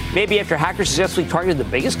tactics? Maybe after hackers successfully targeted the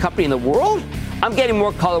biggest company in the world? I'm getting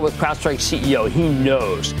more color with CrowdStrike's CEO. He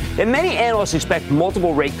knows. And many analysts expect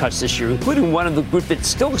multiple rate cuts this year, including one of the group that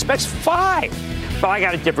still expects 5. But I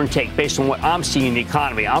got a different take based on what I'm seeing in the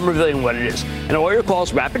economy. I'm revealing what it is. And all your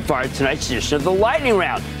calls rapid fire tonight's edition of the Lightning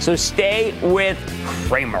Round. So stay with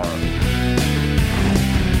Cramer.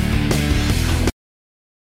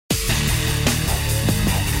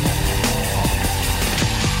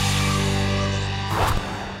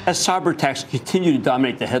 As cyber attacks continue to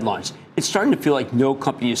dominate the headlines, it's starting to feel like no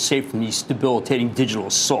company is safe from these debilitating digital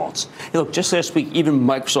assaults. Hey, look, just last week, even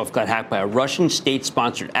Microsoft got hacked by a Russian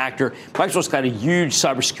state-sponsored actor. Microsoft's got a huge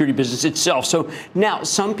cybersecurity business itself. So now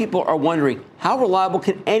some people are wondering, how reliable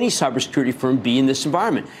can any cybersecurity firm be in this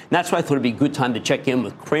environment? And that's why I thought it'd be a good time to check in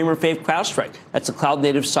with Cramer fave CrowdStrike. That's a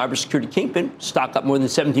cloud-native cybersecurity kingpin. Stock up more than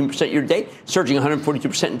 17% year-to-date, surging 142%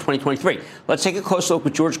 in 2023. Let's take a close look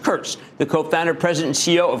with George Kurtz, the co-founder, president,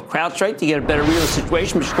 and CEO of CrowdStrike, to get a better read of the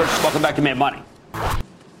situation. Mr. Kurtz, welcome back to Mad Money.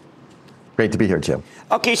 Great to be here, Jim.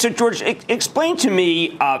 Okay, so George, explain to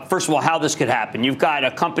me, first of all, how this could happen. You've got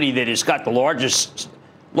a company that has got the largest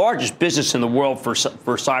business in the world for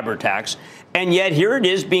cyber attacks, and yet here it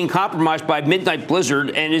is being compromised by Midnight Blizzard.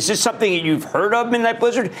 And is this something that you've heard of, Midnight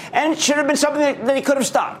Blizzard? And it should have been something that they could have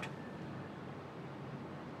stopped.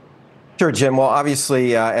 Sure, Jim. Well,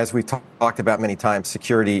 obviously, as we've talked about many times,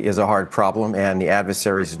 security is a hard problem, and the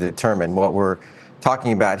adversaries are determined. What we're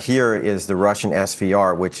talking about here is the Russian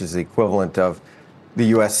SVR, which is the equivalent of the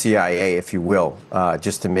U.S. CIA, if you will,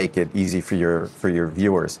 just to make it easy for your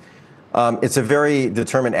viewers. It's a very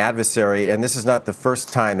determined adversary, and this is not the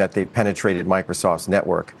first time that they've penetrated Microsoft's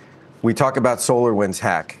network. We talk about SolarWinds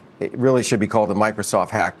hack. It really should be called the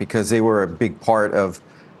Microsoft hack because they were a big part of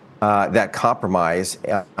that compromise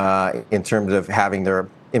in terms of having their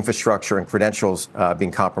infrastructure and credentials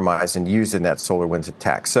being compromised and used in that SolarWinds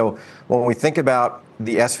attack. So when we think about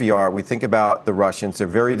the SVR, we think about the Russians. They're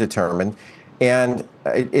very determined. And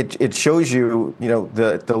it shows you,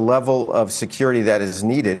 the level of security that is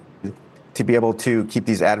needed to be able to keep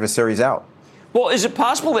these adversaries out. Well, is it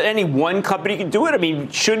possible that any one company can do it? I mean,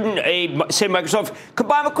 shouldn't say Microsoft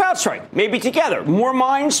combine with CrowdStrike, maybe together? More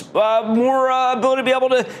minds, more ability to be able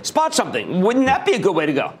to spot something. Wouldn't that be a good way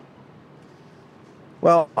to go?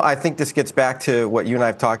 Well, I think this gets back to what you and I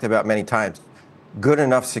have talked about many times. Good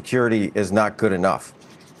enough security is not good enough.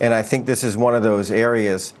 And I think this is one of those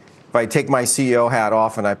areas. If I take my CEO hat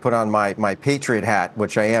off and I put on my Patriot hat,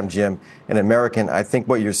 which I am, Jim, an American, I think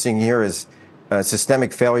what you're seeing here is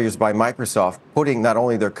systemic failures by Microsoft, putting not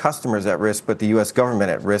only their customers at risk, but the U.S. government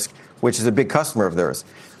at risk, which is a big customer of theirs.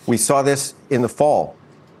 We saw this in the fall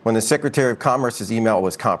when the Secretary of Commerce's email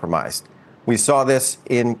was compromised. We saw this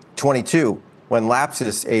in 22 when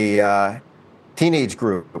Lapsus, a teenage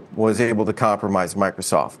group, was able to compromise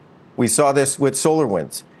Microsoft. We saw this with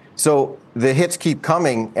SolarWinds. So the hits keep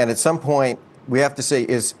coming, and at some point, we have to say,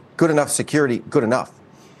 is good enough security good enough?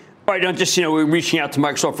 All right, just, we're reaching out to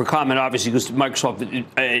Microsoft for comment, obviously, because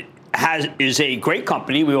Microsoft is a great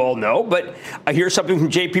company, we all know. But I hear something from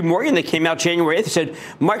J.P. Morgan that came out January 8th. It said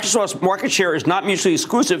Microsoft's market share is not mutually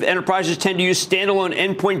exclusive. Enterprises tend to use standalone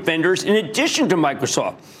endpoint vendors in addition to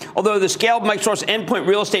Microsoft. Although the scale of Microsoft's endpoint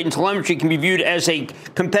real estate and telemetry can be viewed as a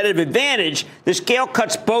competitive advantage, the scale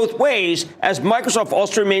cuts both ways, as Microsoft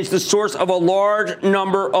also remains the source of a large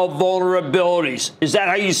number of vulnerabilities. Is that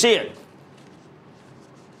how you see it?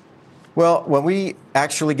 Well, when we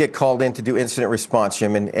actually get called in to do incident response,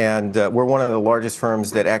 Jim, and we're one of the largest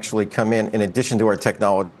firms that actually come in addition to our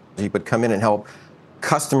technology, but come in and help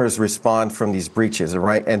customers respond from these breaches,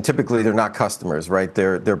 right? And typically they're not customers, right?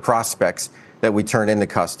 They're prospects that we turn into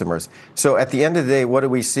customers. So at the end of the day, what do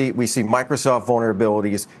we see? We see Microsoft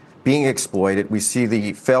vulnerabilities being exploited. We see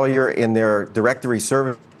the failure in their directory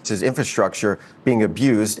services infrastructure being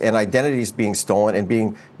abused and identities being stolen and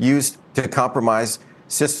being used to compromise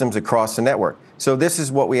systems across the network. So this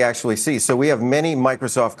is what we actually see. So we have many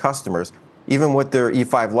Microsoft customers, even with their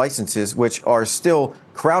E5 licenses, which are still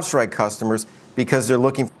CrowdStrike customers because they're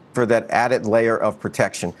looking for that added layer of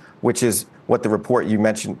protection, which is what the report you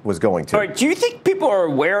mentioned was going to. All right. Do you think people are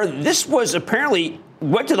aware this was apparently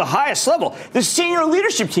went to the highest level? The senior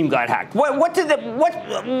leadership team got hacked. What have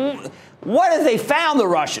they found, the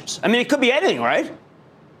Russians? I mean, it could be anything, right?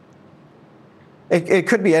 It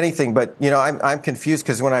could be anything, but I'm confused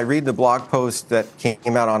because when I read the blog post that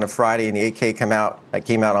came out on a Friday and the 8K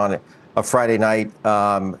came out on a Friday night,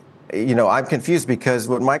 I'm confused because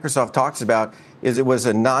what Microsoft talks about is it was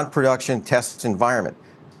a non-production test environment.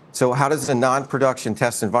 So how does a non-production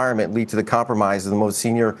test environment lead to the compromise of the most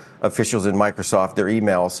senior officials in Microsoft, their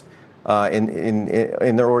emails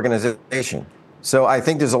in their organization? So I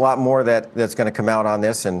think there's a lot more that's going to come out on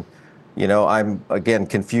this, and I'm, again,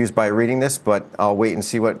 confused by reading this, but I'll wait and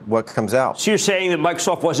see what comes out. So you're saying that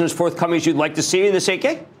Microsoft wasn't as forthcoming as you'd like to see in this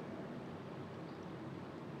 8K?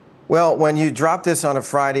 Well, when you drop this on a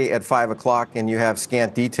Friday at 5 o'clock and you have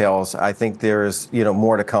scant details, I think there's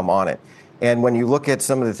more to come on it. And when you look at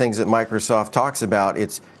some of the things that Microsoft talks about,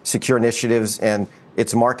 its secure initiatives and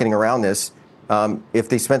its marketing around this, if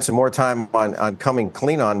they spent some more time on coming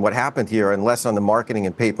clean on what happened here and less on the marketing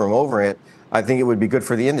and papering over it, I think it would be good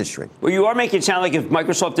for the industry. Well, you are making it sound like if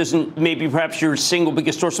Microsoft isn't maybe perhaps your single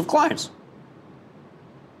biggest source of clients.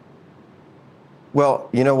 Well,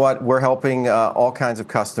 you know what? We're helping all kinds of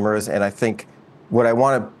customers, and I think what I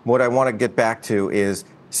want to get back to is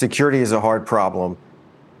security is a hard problem.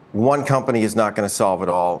 One company is not going to solve it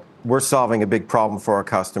all. We're solving a big problem for our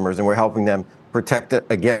customers, and we're helping them protect it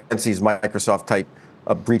against these Microsoft-type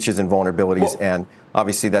breaches and vulnerabilities, and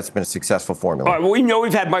obviously that's been a successful formula. All right, well, we know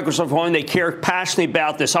we've had Microsoft on. They care passionately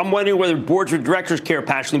about this. I'm wondering whether boards of directors care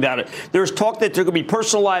passionately about it. There's talk that there could be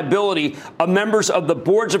personal liability of members of the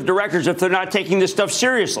boards of directors if they're not taking this stuff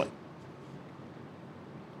seriously.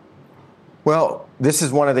 Well, this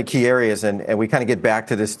is one of the key areas, and we kind of get back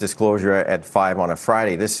to this disclosure at 5 on a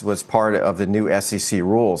Friday. This was part of the new SEC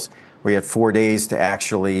rules. We had 4 days to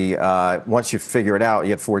actually, once you figure it out,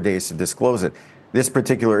 you had 4 days to disclose it. This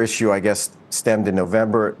particular issue, I guess, stemmed in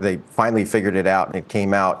November. They finally figured it out, and it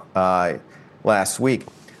came out last week.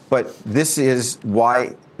 But this is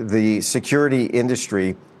why the security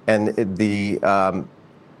industry and the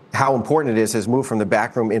how important it is has moved from the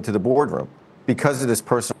back room into the boardroom because of this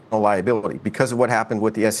personal liability, because of what happened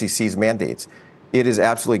with the SEC's mandates. It is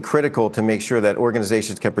absolutely critical to make sure that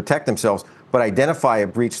organizations can protect themselves, but identify a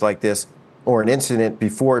breach like this or an incident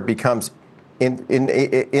before it becomes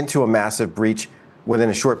into a massive breach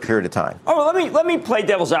within a short period of time. Oh, well, let me play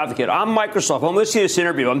devil's advocate. I'm Microsoft. I'm listening to this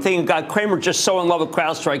interview. I'm thinking, God, Cramer just so in love with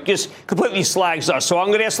CrowdStrike, just completely slags us. So I'm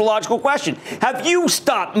going to ask the logical question. Have you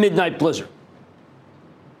stopped Midnight Blizzard?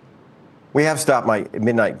 We have stopped my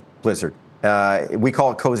Midnight Blizzard. We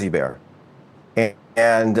call it Cozy Bear.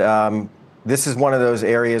 And this is one of those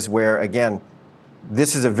areas where, again,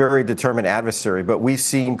 this is a very determined adversary, but we've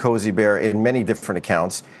seen Cozy Bear in many different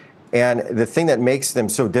accounts. And the thing that makes them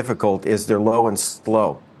so difficult is they're low and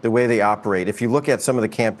slow, the way they operate. If you look at some of the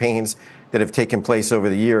campaigns that have taken place over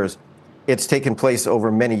the years, it's taken place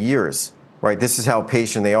over many years, right? This is how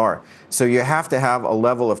patient they are. So you have to have a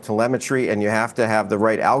level of telemetry, and you have to have the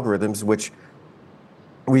right algorithms, which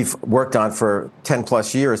we've worked on for 10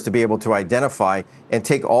 plus years to be able to identify and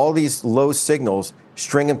take all these low signals,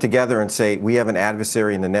 string them together and say, we have an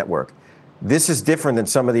adversary in the network. This is different than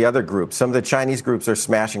some of the other groups. Some of the Chinese groups are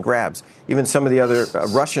smash and grabs. Even some of the other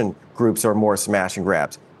Russian groups are more smash and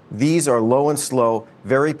grabs. These are low and slow,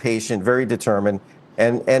 very patient, very determined,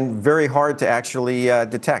 and very hard to actually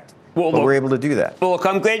detect. But we're able to do that. Well, look,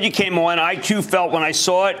 I'm glad you came on. I, too, felt when I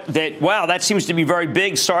saw it that, wow, that seems to be very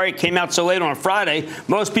big. Sorry it came out so late on a Friday.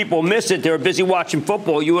 Most people missed it. They were busy watching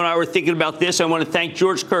football. You and I were thinking about this. I want to thank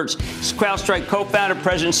George Kurtz, CrowdStrike co-founder,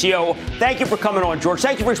 president, CEO. Thank you for coming on, George.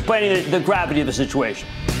 Thank you for explaining the gravity of the situation.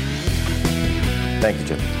 Thank you,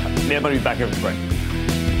 Jim. I'm going to be back here for the break.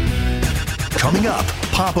 Coming up,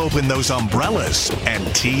 pop open those umbrellas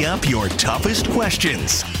and tee up your toughest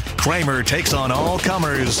questions. Cramer takes on all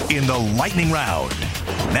comers in the lightning round.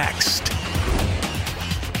 Next.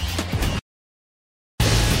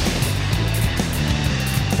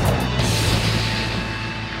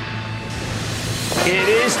 It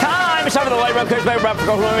is time. It's time for the lightning round.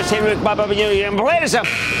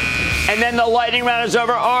 And then the lightning round is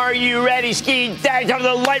over. Are you ready? Ski. Time for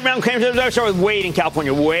the lightning round. Start with Wade in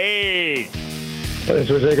California. Wade. Thanks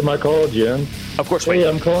for taking my call, Jim. Of course, Hey,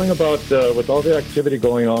 I'm calling about, with all the activity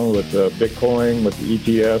going on with Bitcoin, with the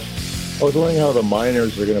ETFs, I was wondering how the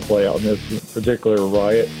miners are going to play out in this particular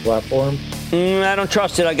Riot platform. I don't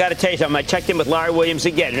trust it. I got to tell you something. I checked in with Larry Williams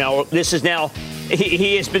again. Now, this is now,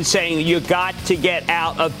 he has been saying, you got to get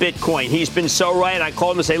out of Bitcoin. He's been so right. I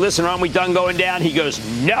called him and say, listen, aren't we done going down? He goes,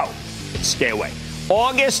 no, stay away.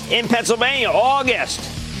 August in Pennsylvania. August.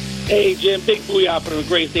 Hey, Jim, big booyah from the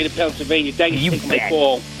great state of Pennsylvania. Thank you for taking my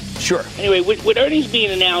call. Sure. Anyway, with earnings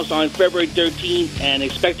being announced on February 13th and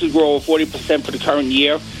expected to grow 40% for the current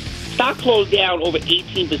year, stock closed down over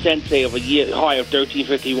 18% today of a year high of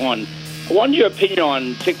 1351. I wonder your opinion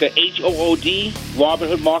on ticker HOOD,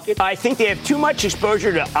 Robinhood Market. I think they have too much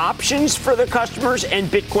exposure to options for the customers and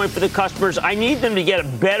Bitcoin for the customers. I need them to get a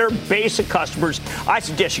better base of customers. I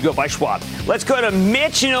suggest you go buy Schwab. Let's go to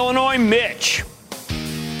Mitch in Illinois. Mitch.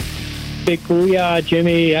 Big booyah,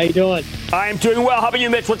 Jimmy. How you doing? I am doing well. How about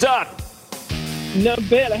you, Mitch? What's up? Not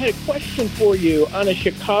bad. I had a question for you on a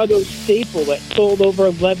Chicago staple that sold over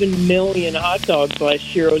 11 million hot dogs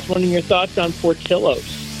last year. I was wondering your thoughts on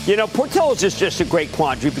Portillo's. You know, Portillo's is just a great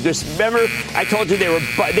quandary because remember I told you they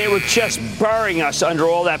were just burying us under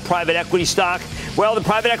all that private equity stock. Well, the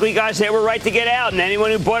private equity guys, they were right to get out, and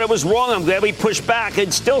anyone who bought it was wrong. I'm glad we pushed back.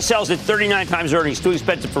 It still sells at 39 times earnings. Too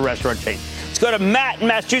expensive for a restaurant chain. Let's go to Matt in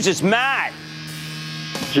Massachusetts. Matt.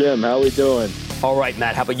 Jim, how we doing? All right,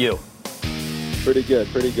 Matt. How about you? Pretty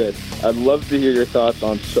good. I'd love to hear your thoughts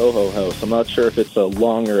on Soho House. I'm not sure if it's a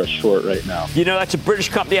long or a short right now. You know, that's a British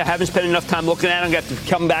company. I haven't spent enough time looking at it. I'm going to have to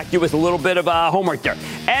come back to you with a little bit of homework there.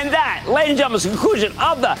 And that, ladies and gentlemen, is the conclusion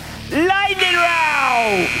of the Lightning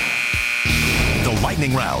Round. The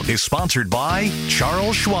Lightning Round is sponsored by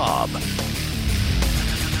Charles Schwab.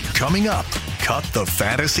 Coming up, Cut the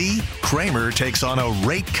Fantasy? Cramer takes on a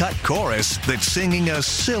rate cut chorus that's singing a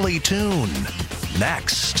silly tune.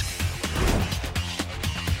 Next.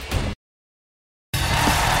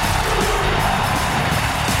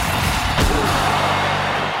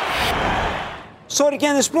 Saw it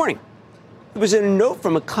again this morning. It was in a note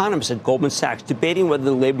from economists at Goldman Sachs debating whether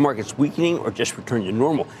the labor market's weakening or just returned to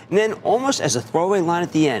normal. And then, almost as a throwaway line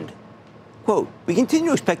at the end, quote, we continue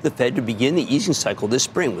to expect the Fed to begin the easing cycle this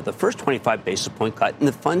spring with the first 25 basis point cut in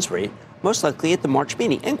the funds rate, most likely at the March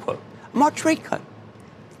meeting, end quote. A March rate cut.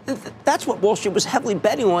 That's what Wall Street was heavily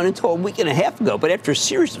betting on until a week and a half ago. But after a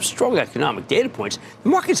series of strong economic data points, the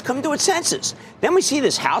market's come to its senses. Then we see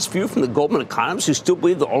this house view from the Goldman economists who still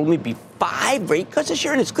believe there'll only be 5 rate cuts this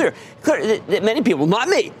year. And it's clear that many people, not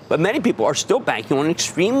me, but many people are still banking on an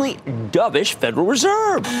extremely dovish Federal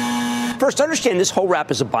Reserve. First, understand this whole rap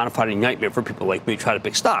is a bona fide nightmare for people like me who try to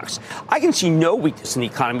pick stocks. I can see no weakness in the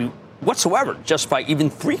economy whatsoever to justify even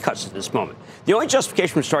 3 cuts at this moment. The only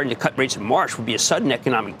justification for starting to cut rates in March would be a sudden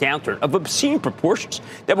economic downturn of obscene proportions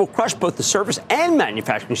that will crush both the service and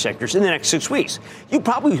manufacturing sectors in the next 6 weeks. You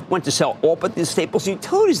probably want to sell all but the staples and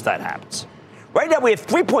utilities if that happens. Right now, we have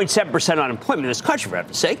 3.7% unemployment in this country, for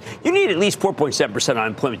heaven's sake. You need at least 4.7%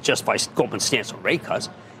 unemployment to justify Goldman's stance on rate cuts.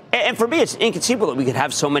 And for me, it's inconceivable that we could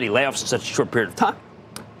have so many layoffs in such a short period of time.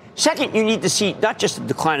 Second, you need to see not just a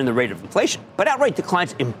decline in the rate of inflation, but outright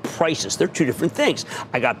declines in prices. They're 2 different things.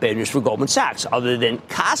 I got bad news for Goldman Sachs. Other than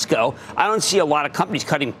Costco, I don't see a lot of companies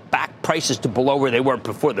cutting back prices to below where they were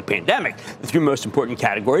before the pandemic. The 3 most important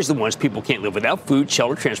categories, the ones people can't live without, food,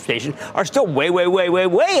 shelter, transportation, are still way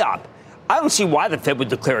up. I don't see why the Fed would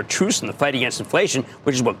declare a truce in the fight against inflation,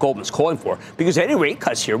 which is what Goldman's calling for, because any rate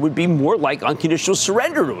cuts here would be more like unconditional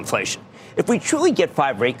surrender to inflation. If we truly get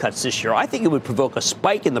 5 rate cuts this year, I think it would provoke a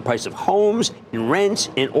spike in the price of homes, in rents,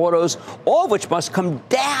 in autos, all of which must come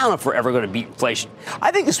down if we're ever going to beat inflation.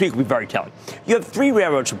 I think this week will be very telling. You have 3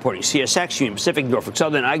 railroads reporting, CSX, Union Pacific, Norfolk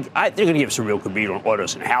Southern. They're going to give us a real good read on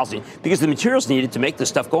autos and housing because the materials needed to make this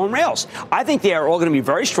stuff go on rails. I think they are all going to be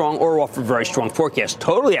very strong or offer very strong forecasts,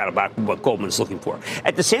 totally out of whack with what Goldman's looking for.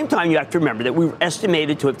 At the same time, you have to remember that we were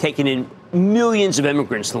estimated to have taken in millions of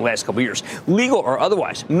immigrants in the last couple of years, legal or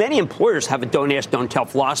otherwise. Many employers have a don't ask, don't tell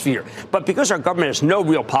philosophy here. But because our government has no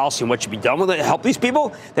real policy on what should be done with it to help these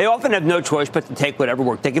people, they often have no choice but to take whatever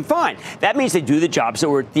work they can find. That means they do the jobs that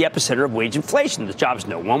were at the epicenter of wage inflation, the jobs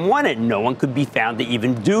no one wanted. No one could be found to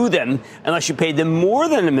even do them unless you paid them more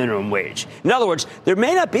than the minimum wage. In other words, there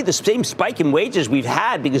may not be the same spike in wages we've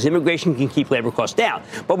had because immigration can keep labor costs down,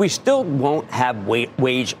 but we still won't have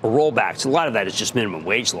wage rollbacks. A lot of that is just minimum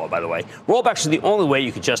wage law, by the way. Rollbacks are the only way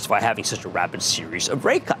you could justify having such a rapid series of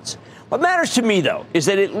rate cuts. What matters to me, though, is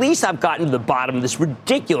that at least I've gotten to the bottom of this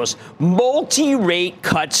ridiculous multi-rate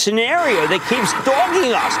cut scenario that keeps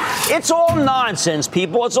dogging us. It's all nonsense,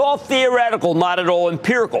 people. It's all theoretical, not at all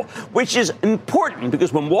empirical, which is important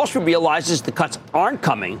because when Wall Street realizes the cuts aren't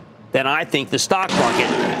coming, then I think the stock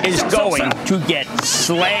market is going to get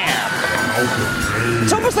slammed.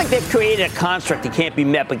 It's almost like they've created a construct that can't be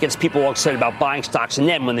met but gets people all excited about buying stocks. And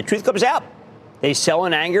then when the truth comes out, they sell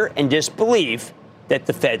in anger and disbelief that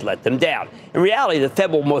the Fed let them down. In reality, the Fed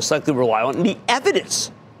will most likely rely on the evidence,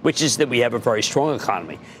 which is that we have a very strong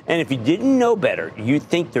economy. And if you didn't know better, you'd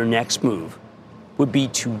think their next move would be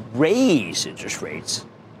to raise interest rates,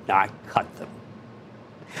 not cut them.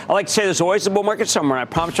 I like to say there's always a bull market somewhere, and I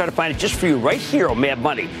promise to try to find it just for you right here on Mad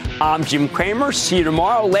Money. I'm Jim Cramer. See you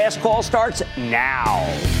tomorrow. Last call starts now.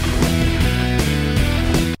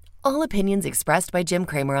 All opinions expressed by Jim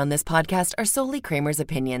Cramer on this podcast are solely Cramer's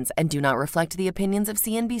opinions and do not reflect the opinions of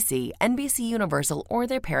CNBC, NBC Universal, or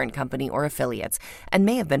their parent company or affiliates, and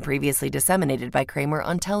may have been previously disseminated by Cramer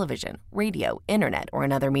on television, radio, internet, or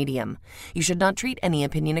another medium. You should not treat any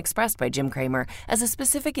opinion expressed by Jim Cramer as a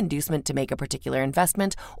specific inducement to make a particular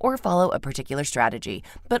investment or follow a particular strategy,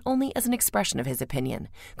 but only as an expression of his opinion.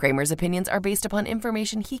 Cramer's opinions are based upon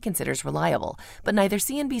information he considers reliable, but neither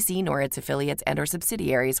CNBC nor its affiliates and or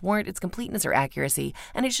subsidiaries warrant its completeness or accuracy,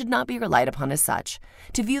 and it should not be relied upon as such.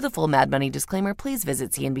 To view the full Mad Money disclaimer, please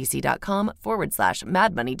visit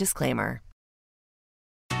cnbc.com/Mad Money disclaimer.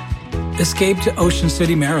 Escape to Ocean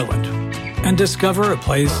City, Maryland, and discover a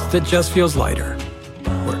place that just feels lighter,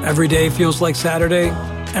 where every day feels like Saturday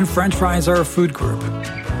and French fries are a food group,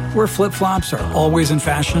 where flip-flops are always in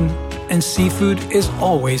fashion and seafood is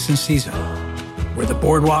always in season. Where the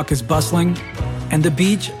boardwalk is bustling and the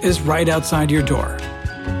beach is right outside your door.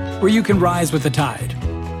 Where you can rise with the tide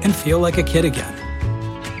and feel like a kid again.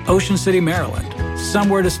 Ocean City, Maryland,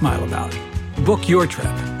 somewhere to smile about. Book your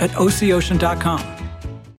trip at OCOcean.com.